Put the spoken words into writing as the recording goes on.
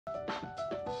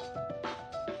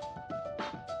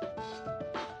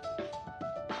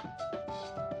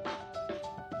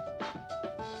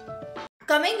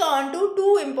Coming on to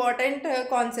two important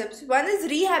concepts. One is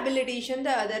rehabilitation,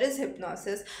 the other is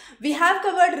hypnosis. We have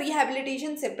covered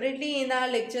rehabilitation separately in our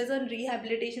lectures on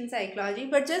rehabilitation psychology,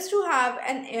 but just to have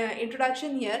an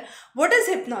introduction here, what is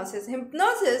hypnosis?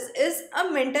 Hypnosis is a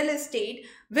mental state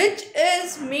which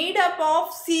is made up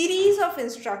of series of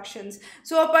instructions.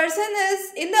 So a person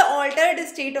is in the altered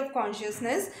state of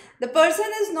consciousness. The person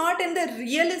is not in the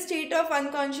real state of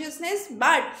unconsciousness,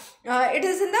 but it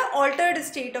is in the altered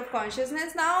state of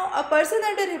consciousness. Now a person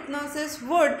under hypnosis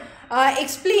would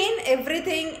explain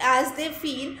everything as they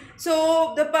feel.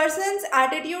 So the person's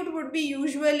attitude would be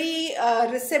usually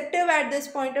receptive at this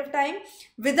point of time,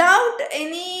 without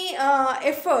any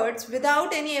efforts,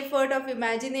 without any effort of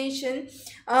imagination.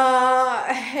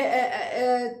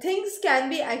 Things can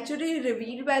be actually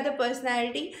revealed by the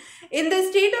personality. In the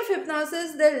state of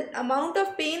hypnosis, the amount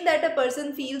of pain that a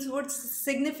person feels would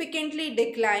significantly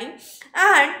decline,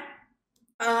 and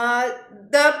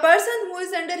the person who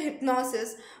is under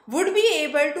hypnosis would be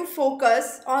able to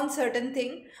focus on certain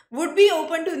thing, would be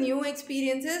open to new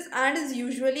experiences, and is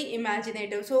usually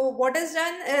imaginative. So what is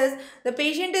done is the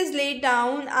patient is laid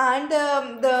down, and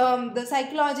the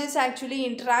psychologist actually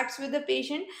interacts with the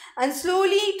patient and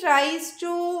slowly tries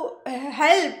to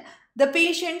help the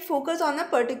patient focus on a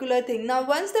particular thing. Now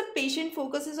once the patient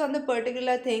focuses on the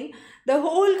particular thing, the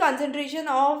whole concentration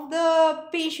of the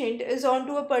patient is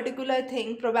onto a particular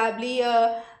thing, probably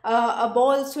a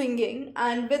ball swinging,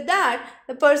 and with that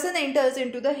the person enters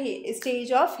into the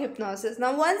stage of hypnosis.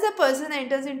 Now once the person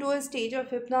enters into a stage of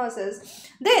hypnosis,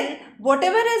 then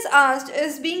whatever is asked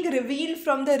is being revealed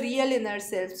from the real inner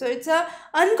self. So it's a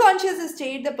unconscious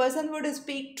state. The person would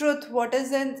speak truth, what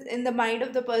is in the mind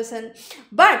of the person,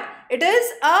 but it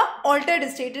is a altered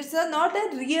state. It's not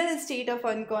a real state of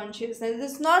unconsciousness.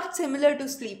 It's not similar to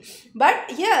sleep, but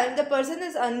here the person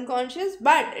is unconscious,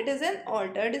 but it is an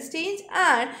altered stage,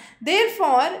 and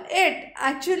therefore it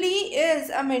actually is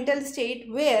a mental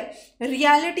state where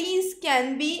realities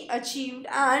can be achieved.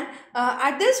 And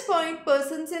at this point,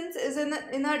 person, since is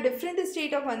in a different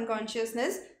state of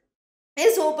unconsciousness,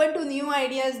 is open to new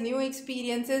ideas, new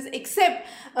experiences, accept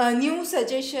new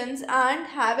suggestions, and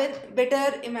have a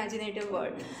better imaginative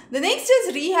world. The next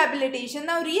is rehabilitation.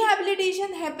 Now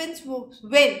rehabilitation happens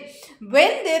when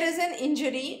there is an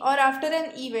injury or after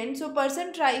an event. So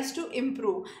person tries to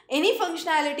improve any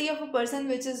functionality of a person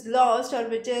which is lost or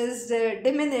which is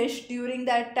diminished during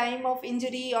that time of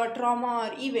injury or trauma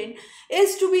or event,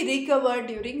 is to be recovered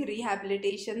during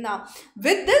rehabilitation. Now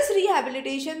with this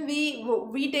rehabilitation,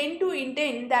 we tend to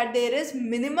intend that there is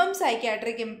minimum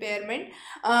psychiatric impairment,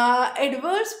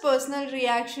 adverse personal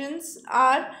reactions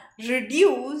are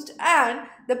reduced, and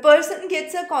the person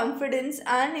gets a confidence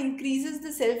and increases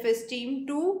the self-esteem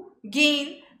to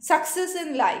gain success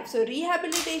in life. So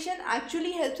rehabilitation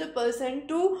actually helps a person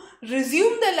to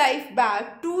resume the life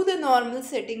back to the normal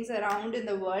settings around in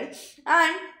the world,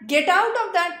 and get out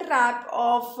of that trap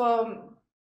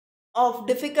of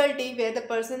difficulty where the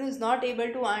person is not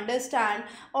able to understand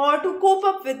or to cope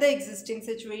up with the existing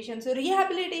situation. So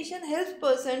rehabilitation helps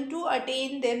person to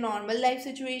attain their normal life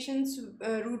situations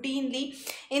routinely.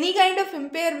 Any kind of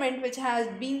impairment which has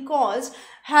been caused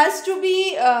has to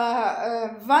be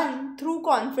won through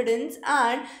confidence,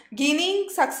 and gaining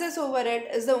success over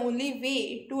it is the only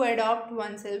way to adopt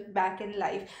oneself back in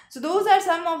life. So those are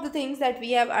some of the things that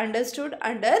we have understood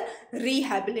under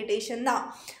rehabilitation.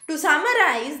 Now to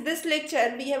summarize this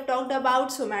lecture, we have talked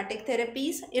about somatic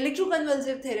therapies,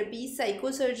 electroconvulsive therapies,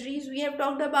 psychosurgeries. We have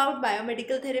talked about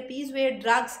biomedical therapies where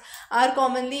drugs are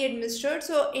commonly administered.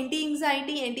 So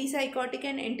anti-anxiety, antipsychotic,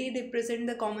 and antidepressant,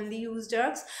 the commonly used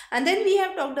drugs. And then we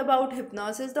have talked about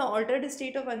hypnosis, the altered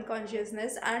state of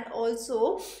unconsciousness, and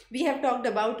also we have talked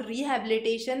about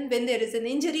rehabilitation when there is an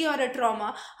injury or a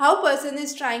trauma, how person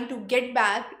is trying to get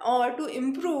back or to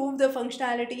improve the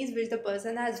functionalities which the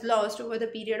person has lost over the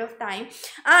period of time,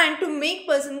 and to make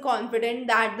person confident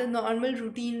that the normal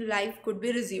routine life could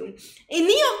be resumed.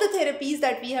 Any of the therapies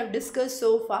that we have discussed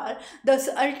so far, the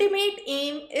ultimate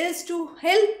aim is to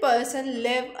help person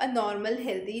live a normal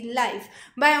healthy life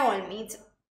by all means.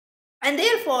 And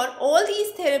therefore, all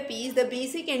these therapies, the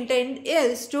basic intent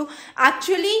is to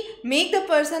actually make the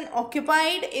person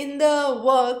occupied in the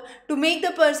work, to make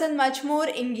the person much more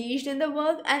engaged in the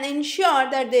work, and ensure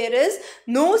that there is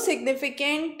no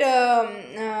significant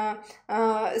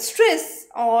stress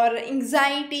or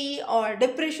anxiety or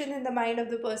depression in the mind of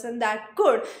the person that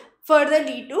could further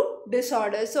lead to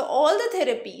disorders. So all the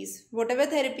therapies, whatever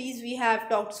therapies we have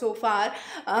talked so far,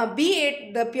 be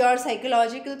it the pure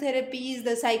psychological therapies,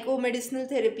 the psychomedicinal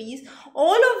therapies,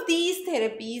 all of these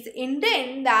therapies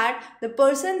intend that the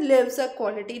person lives a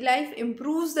quality life,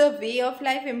 improves the way of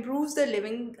life, improves the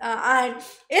living, and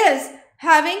is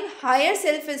having higher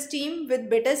self-esteem with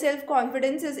better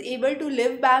self-confidence, is able to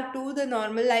live back to the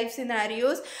normal life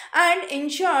scenarios and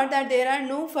ensure that there are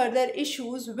no further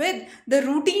issues with the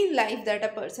routine life that a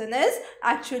person is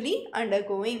actually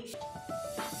undergoing.